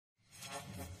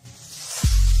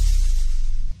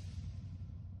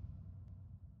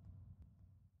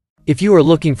If you are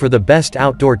looking for the best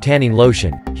outdoor tanning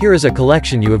lotion, here is a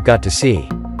collection you have got to see.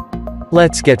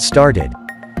 Let's get started.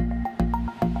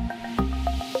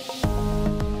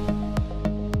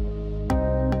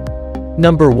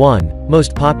 Number 1,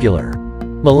 most popular.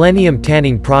 Millennium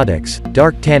Tanning Products,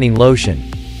 Dark Tanning Lotion.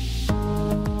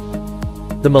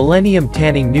 The Millennium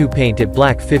Tanning New Paint at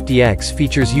Black 50x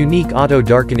features unique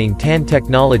auto-darkening tan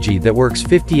technology that works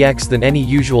 50x than any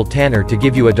usual tanner to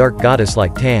give you a dark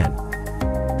goddess-like tan.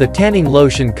 The tanning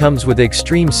lotion comes with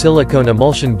extreme silicone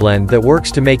emulsion blend that works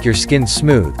to make your skin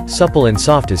smooth, supple and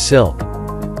soft as silk.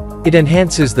 It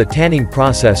enhances the tanning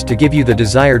process to give you the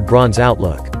desired bronze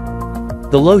outlook.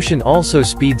 The lotion also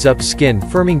speeds up skin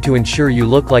firming to ensure you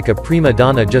look like a prima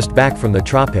donna just back from the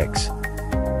tropics.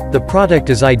 The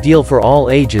product is ideal for all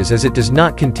ages as it does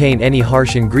not contain any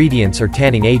harsh ingredients or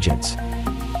tanning agents.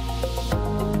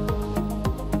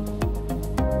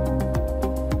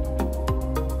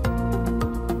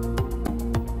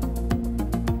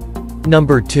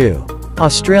 Number 2.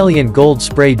 Australian Gold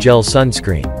Spray Gel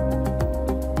Sunscreen.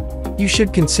 You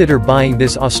should consider buying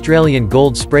this Australian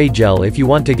Gold Spray Gel if you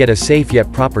want to get a safe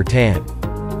yet proper tan.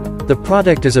 The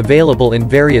product is available in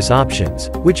various options,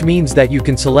 which means that you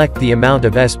can select the amount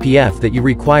of SPF that you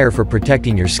require for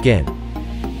protecting your skin.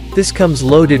 This comes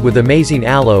loaded with amazing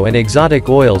aloe and exotic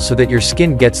oils so that your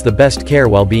skin gets the best care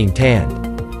while being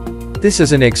tanned. This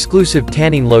is an exclusive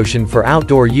tanning lotion for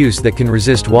outdoor use that can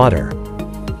resist water.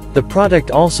 The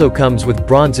product also comes with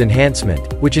bronze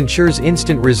enhancement, which ensures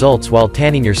instant results while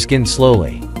tanning your skin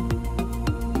slowly.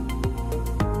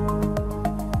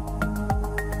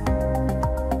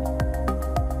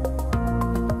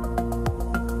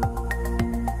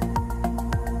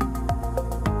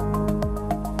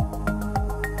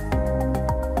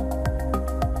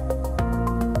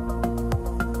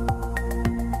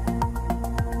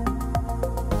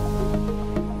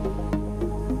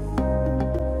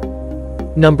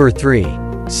 Number 3.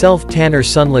 Self-Tanner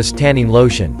Sunless Tanning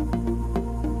Lotion.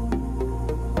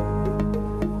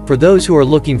 For those who are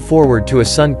looking forward to a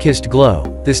sun-kissed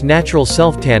glow, this natural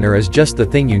self-tanner is just the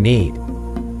thing you need.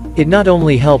 It not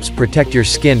only helps protect your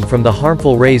skin from the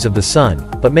harmful rays of the sun,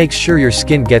 but makes sure your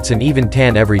skin gets an even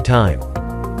tan every time.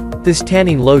 This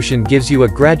tanning lotion gives you a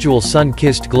gradual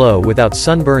sun-kissed glow without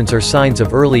sunburns or signs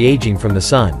of early aging from the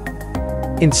sun.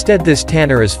 Instead, this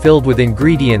tanner is filled with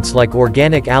ingredients like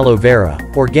organic aloe vera,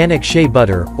 organic shea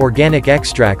butter, organic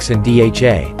extracts and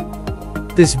DHA.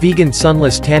 This vegan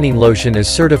sunless tanning lotion is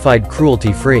certified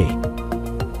cruelty-free.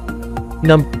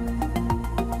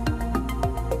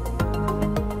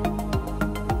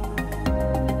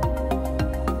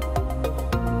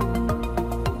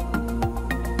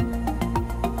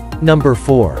 Number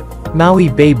 4. Maui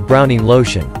Babe Browning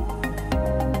Lotion.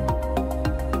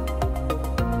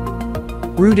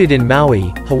 Rooted in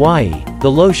Maui, Hawaii,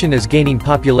 the lotion is gaining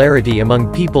popularity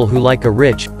among people who like a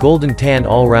rich, golden tan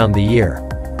all round the year.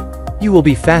 You will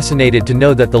be fascinated to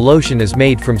know that the lotion is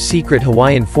made from secret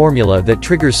Hawaiian formula that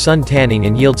triggers sun tanning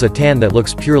and yields a tan that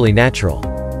looks purely natural.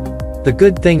 The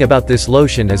good thing about this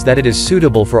lotion is that it is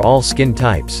suitable for all skin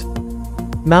types.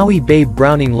 Maui Babe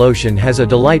Browning Lotion has a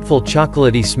delightful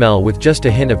chocolatey smell with just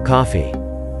a hint of coffee.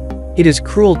 It is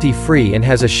cruelty-free and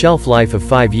has a shelf life of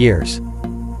 5 years.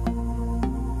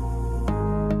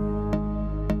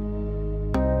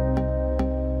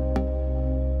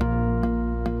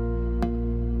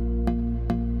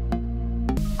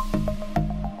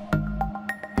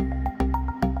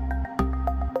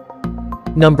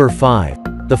 Number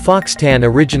 5. The Fox Tan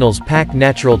Originals Pack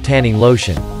Natural Tanning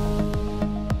Lotion.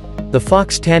 The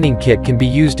Fox Tanning Kit can be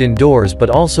used indoors but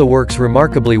also works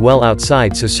remarkably well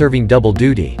outside, so serving double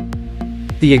duty.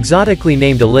 The exotically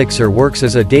named elixir works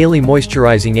as a daily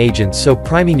moisturizing agent, so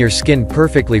priming your skin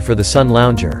perfectly for the sun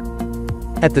lounger.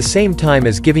 At the same time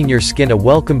as giving your skin a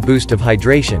welcome boost of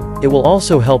hydration, it will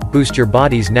also help boost your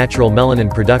body's natural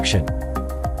melanin production.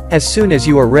 As soon as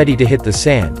you are ready to hit the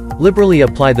sand, liberally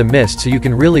apply the mist so you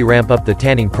can really ramp up the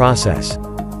tanning process.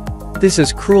 This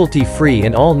is cruelty-free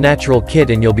and all-natural kit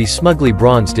and you'll be smugly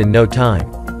bronzed in no time.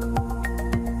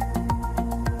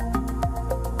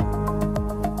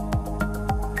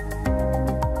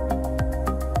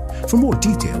 For more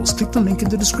details, click the link in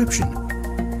the description.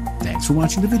 Thanks for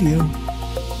watching the video.